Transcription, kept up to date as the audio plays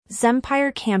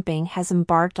Zempire Camping has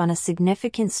embarked on a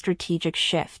significant strategic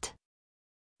shift.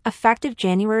 Effective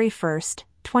January 1,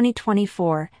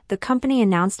 2024, the company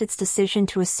announced its decision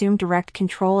to assume direct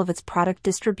control of its product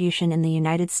distribution in the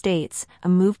United States, a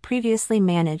move previously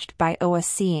managed by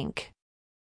OSC Inc.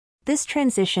 This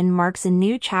transition marks a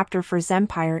new chapter for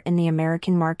Zempire in the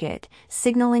American market,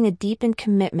 signaling a deepened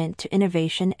commitment to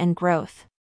innovation and growth.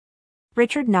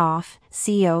 Richard Knopf,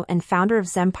 CEO and founder of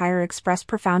Zempire, expressed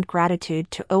profound gratitude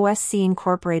to OSC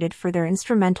Incorporated for their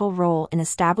instrumental role in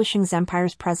establishing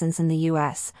Zempire's presence in the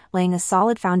U.S., laying a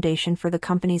solid foundation for the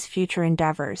company's future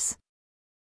endeavors.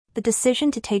 The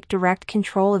decision to take direct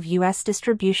control of U.S.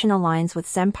 distribution aligns with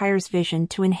Zempire's vision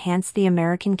to enhance the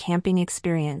American camping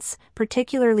experience,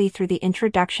 particularly through the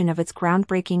introduction of its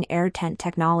groundbreaking air tent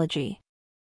technology.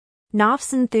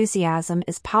 Knopf's enthusiasm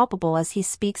is palpable as he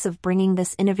speaks of bringing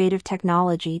this innovative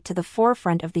technology to the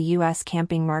forefront of the U.S.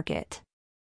 camping market.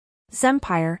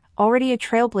 Zempire, already a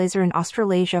trailblazer in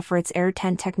Australasia for its air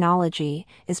tent technology,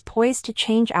 is poised to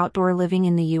change outdoor living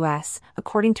in the U.S.,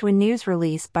 according to a news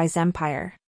release by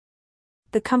Zempire.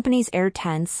 The company's air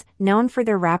tents, known for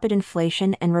their rapid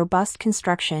inflation and robust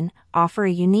construction, offer a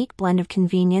unique blend of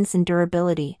convenience and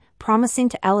durability, promising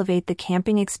to elevate the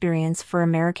camping experience for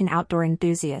American outdoor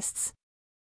enthusiasts.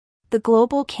 The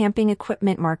global camping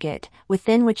equipment market,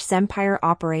 within which Zempire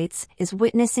operates, is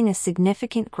witnessing a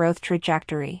significant growth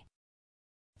trajectory.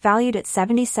 Valued at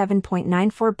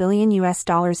 $77.94 billion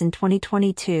in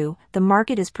 2022, the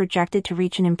market is projected to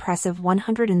reach an impressive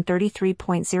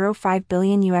 $133.05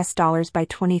 billion by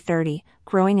 2030,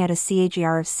 growing at a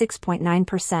CAGR of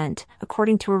 6.9%,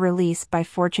 according to a release by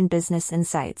Fortune Business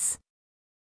Insights.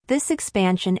 This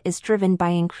expansion is driven by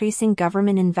increasing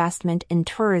government investment in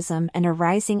tourism and a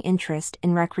rising interest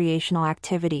in recreational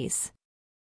activities.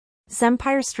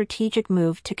 Zempire's strategic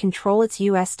move to control its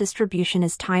U.S. distribution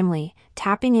is timely,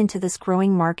 tapping into this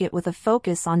growing market with a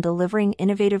focus on delivering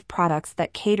innovative products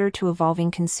that cater to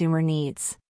evolving consumer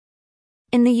needs.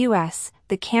 In the U.S.,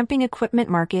 the camping equipment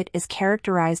market is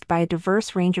characterized by a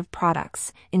diverse range of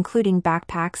products, including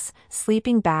backpacks,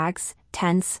 sleeping bags,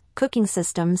 tents, cooking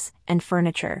systems, and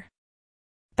furniture.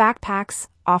 Backpacks,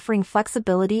 offering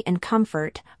flexibility and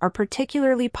comfort, are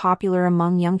particularly popular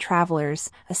among young travelers,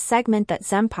 a segment that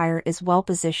Zempire is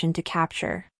well-positioned to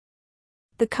capture.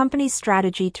 The company's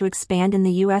strategy to expand in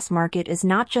the U.S. market is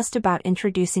not just about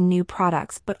introducing new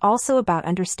products but also about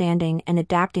understanding and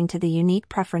adapting to the unique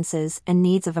preferences and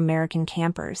needs of American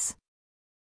campers.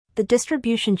 The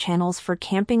distribution channels for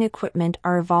camping equipment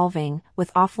are evolving,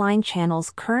 with offline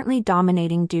channels currently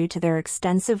dominating due to their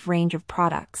extensive range of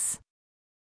products.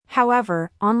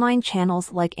 However, online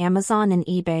channels like Amazon and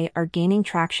eBay are gaining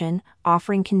traction,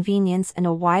 offering convenience and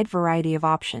a wide variety of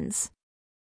options.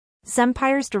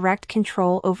 Zempire's direct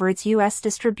control over its U.S.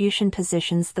 distribution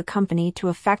positions the company to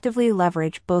effectively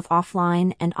leverage both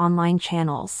offline and online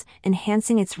channels,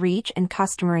 enhancing its reach and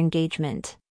customer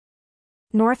engagement.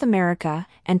 North America,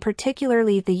 and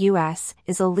particularly the U.S.,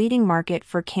 is a leading market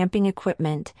for camping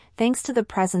equipment, thanks to the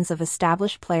presence of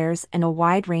established players and a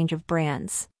wide range of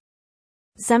brands.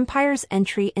 Zempire's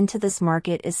entry into this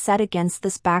market is set against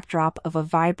this backdrop of a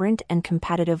vibrant and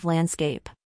competitive landscape.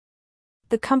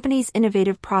 The company's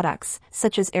innovative products,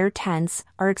 such as air tents,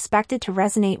 are expected to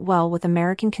resonate well with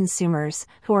American consumers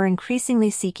who are increasingly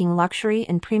seeking luxury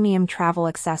and premium travel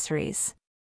accessories.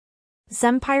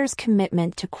 Zempire's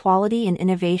commitment to quality and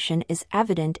innovation is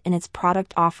evident in its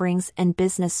product offerings and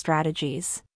business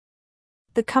strategies.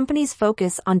 The company's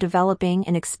focus on developing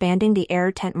and expanding the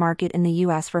air tent market in the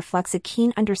U.S. reflects a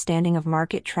keen understanding of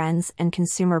market trends and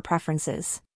consumer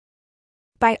preferences.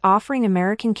 By offering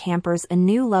American campers a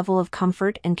new level of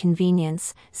comfort and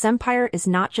convenience, Zempire is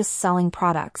not just selling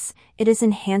products, it is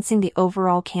enhancing the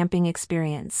overall camping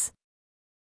experience.